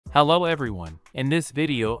Hello everyone, in this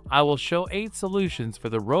video I will show 8 solutions for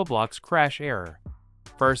the Roblox Crash error.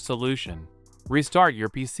 First solution. Restart your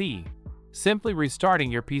PC. Simply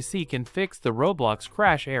restarting your PC can fix the Roblox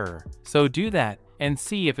Crash error, so do that and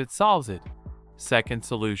see if it solves it. Second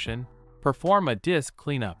solution. Perform a disk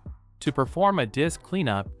cleanup. To perform a disk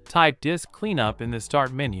cleanup, type disk cleanup in the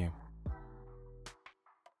Start menu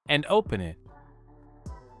and open it.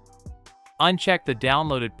 Uncheck the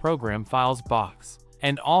downloaded program files box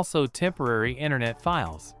and also temporary internet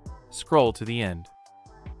files. Scroll to the end.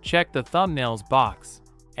 Check the thumbnails box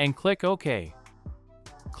and click OK.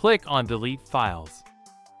 Click on Delete Files.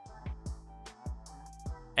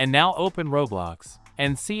 And now open Roblox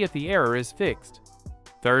and see if the error is fixed.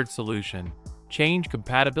 Third solution. Change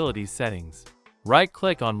compatibility settings.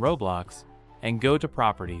 Right-click on Roblox and go to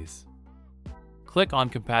Properties. Click on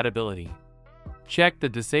Compatibility. Check the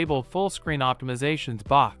Disable Full Screen Optimizations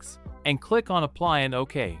box and click on Apply and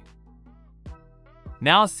OK.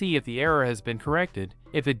 Now see if the error has been corrected.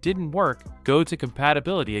 If it didn't work, go to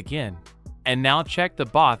Compatibility again. And now check the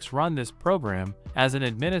box Run this program as an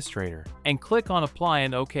administrator and click on Apply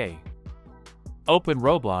and OK. Open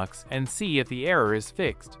Roblox and see if the error is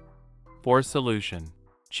fixed. Fourth solution.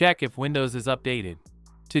 Check if Windows is updated.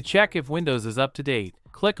 To check if Windows is up to date,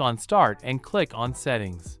 click on Start and click on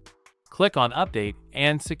Settings. Click on Update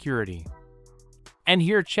and Security. And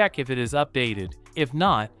here check if it is updated. If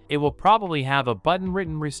not, it will probably have a button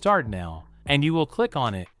written Restart Now, and you will click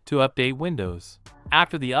on it to update Windows.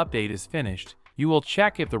 After the update is finished, you will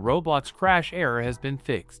check if the Roblox Crash error has been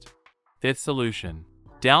fixed. Fifth solution.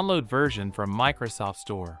 Download version from Microsoft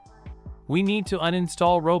Store. We need to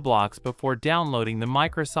uninstall Roblox before downloading the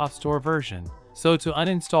Microsoft Store version. So to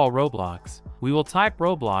uninstall Roblox, we will type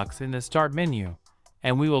Roblox in the Start menu,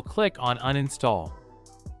 and we will click on Uninstall.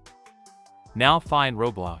 Now find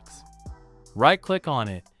Roblox. Right-click on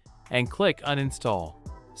it and click Uninstall.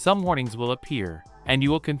 Some warnings will appear, and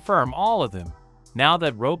you will confirm all of them. Now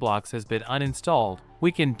that Roblox has been uninstalled,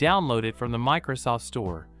 we can download it from the Microsoft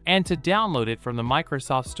Store. And to download it from the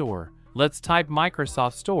Microsoft Store, let's type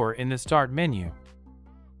Microsoft Store in the Start menu.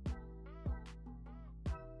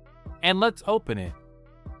 And let's open it.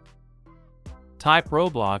 Type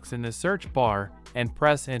Roblox in the search bar and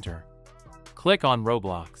press Enter. Click on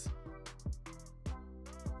Roblox.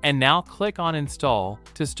 And now click on Install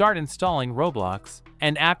to start installing Roblox,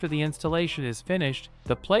 and after the installation is finished,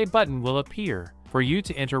 the play button will appear for you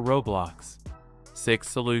to enter Roblox.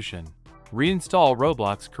 Sixth solution. Reinstall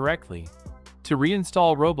Roblox correctly. To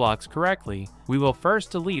reinstall Roblox correctly, we will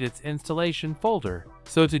first delete its installation folder.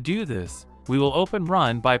 So to do this, we will open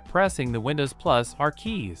Run by pressing the Windows plus R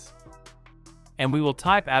keys. And we will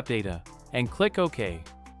type AppData and click OK.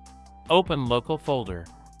 Open Local folder.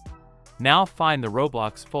 Now find the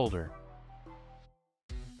Roblox folder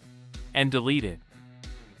and delete it.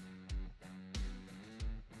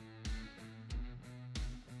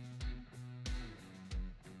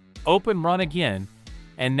 Open Run again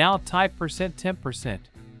and now type %temp%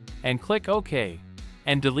 and click OK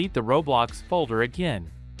and delete the Roblox folder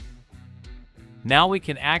again. Now we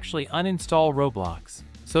can actually uninstall Roblox,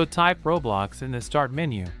 so type Roblox in the Start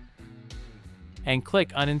menu and click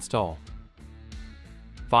Uninstall.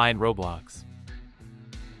 Find Roblox.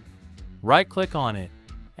 Right-click on it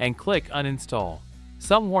and click Uninstall.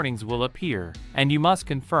 Some warnings will appear, and you must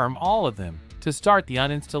confirm all of them to start the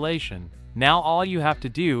uninstallation. Now all you have to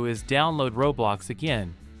do is download Roblox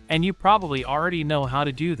again, and you probably already know how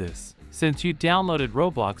to do this since you downloaded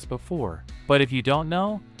Roblox before. But if you don't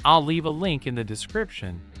know, I'll leave a link in the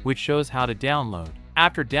description which shows how to download.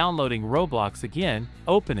 After downloading Roblox again,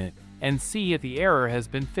 open it and see if the error has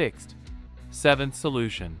been fixed. Seventh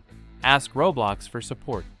solution. Ask Roblox for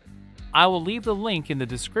support. I will leave the link in the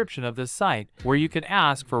description of this site where you can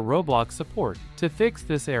ask for Roblox support. To fix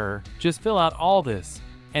this error, just fill out all this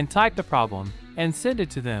and type the problem and send it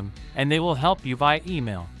to them, and they will help you via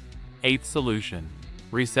email. Eighth solution.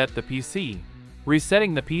 Reset the PC.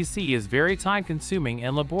 Resetting the PC is very time-consuming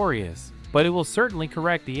and laborious, but it will certainly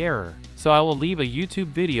correct the error. So I will leave a YouTube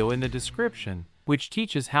video in the description which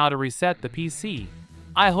teaches how to reset the PC.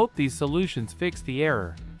 I hope these solutions fix the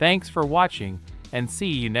error. Thanks for watching, and see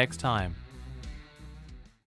you next time.